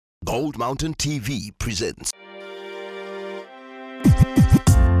Gold Mountain TV presents.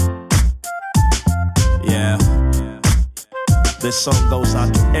 Yeah. This song goes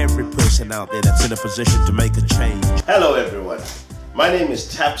out to every person out there that's in a position to make a change. Hello everyone, my name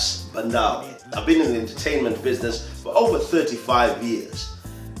is Tapps Bandawe. I've been in the entertainment business for over 35 years.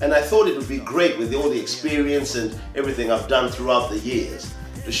 And I thought it would be great with all the experience and everything I've done throughout the years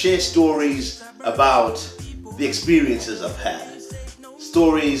to share stories about the experiences I've had.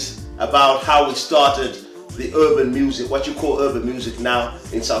 Stories about how we started the urban music, what you call urban music now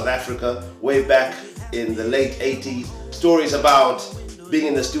in South Africa, way back in the late 80s. Stories about being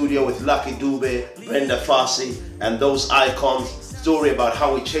in the studio with Lucky Dube, Brenda Fassie, and those icons. Story about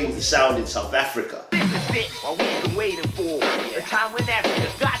how we changed the sound in South Africa. This is it, what we've been waiting for. The time when Africa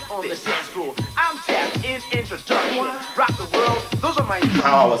got on the dance floor. I'm Tapps in introduction. Rock the world, those are my...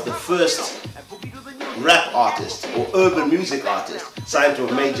 How I was the first rap artist or urban music artist signed to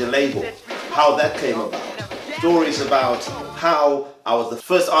a major label. How that came about. Stories about how I was the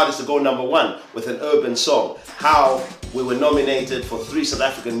first artist to go #1 with an urban song. How we were nominated for 3 South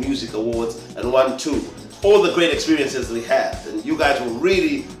African Music Awards and won 2. All the great experiences we had, and you guys will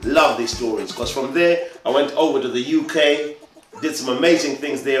really love these stories, because from there I went over to the UK, did some amazing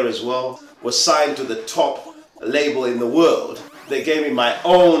things there as well, was signed to the top label in the world. They gave me my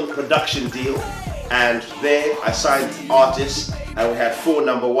own production deal, and there I signed artists, and we had 4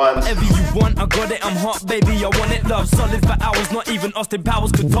 #1s. Whatever you want, I got it, I'm hot, baby, I want it, love solid for hours, not even Austin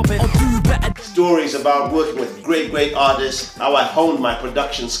Powers could top it. I'll do better. Stories about working with great artists, how I honed my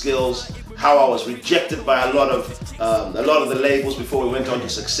production skills, how I was rejected by a lot of the labels before we went on to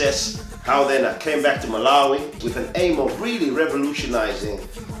success, how then I came back to Malawi with an aim of really revolutionizing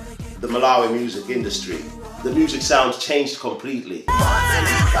the Malawi music industry. The music sound changed completely.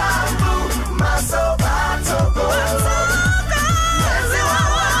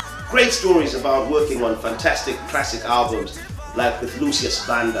 Great stories about working on fantastic classic albums like with Lucius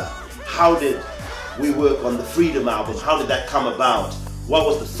Banda. How did we work on the Freedom album? How did that come about? What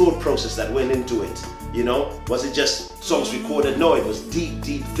was the thought process that went into it? You know, was it just songs recorded? No, it was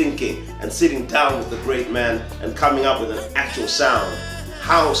deep thinking and sitting down with the great man and coming up with an actual sound.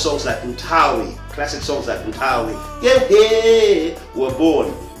 How songs like Untawi, classic songs like Untawi, yeah, were born.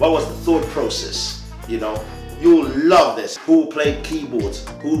 What was the thought process? You know, you'll love this. Who played keyboards?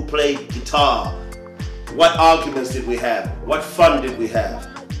 Who played guitar? What arguments did we have? What fun did we have?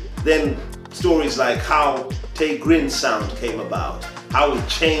 Then stories like how Tay Grin's sound came about. How we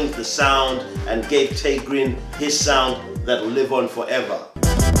changed the sound and gave Tay Grin his sound that will live on forever.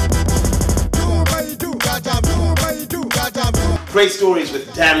 Great stories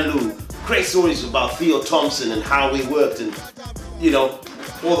with Dan Lou. Great stories about Theo Thompson and how we worked, and you know,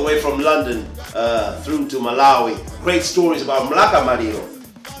 all the way from London through to Malawi. Great stories about Mlaka Mario,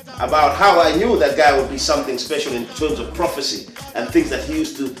 about how I knew that guy would be something special in terms of prophecy and things that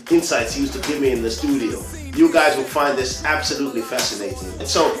insights he used to give me in the studio. You guys will find this absolutely fascinating. And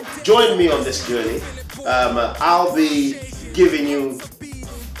so join me on this journey. I'll be giving you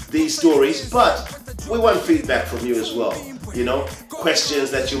these stories, but we want feedback from you as well. You know,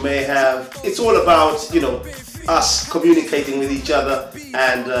 questions that you may have. It's all about, you know, us communicating with each other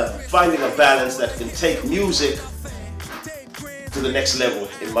and finding a balance that can take music to the next level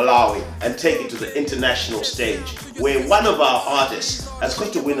in Malawi and take it to the international stage, where one of our artists has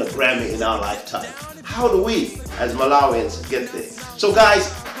got to win a Grammy in our lifetime. How do we, as Malawians, get there? So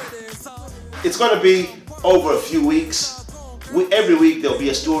guys, it's going to be over a few weeks. Every week there'll be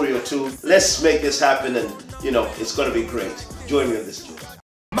a story or 2. Let's make this happen, and you know, it's going to be great. Join me on this journey.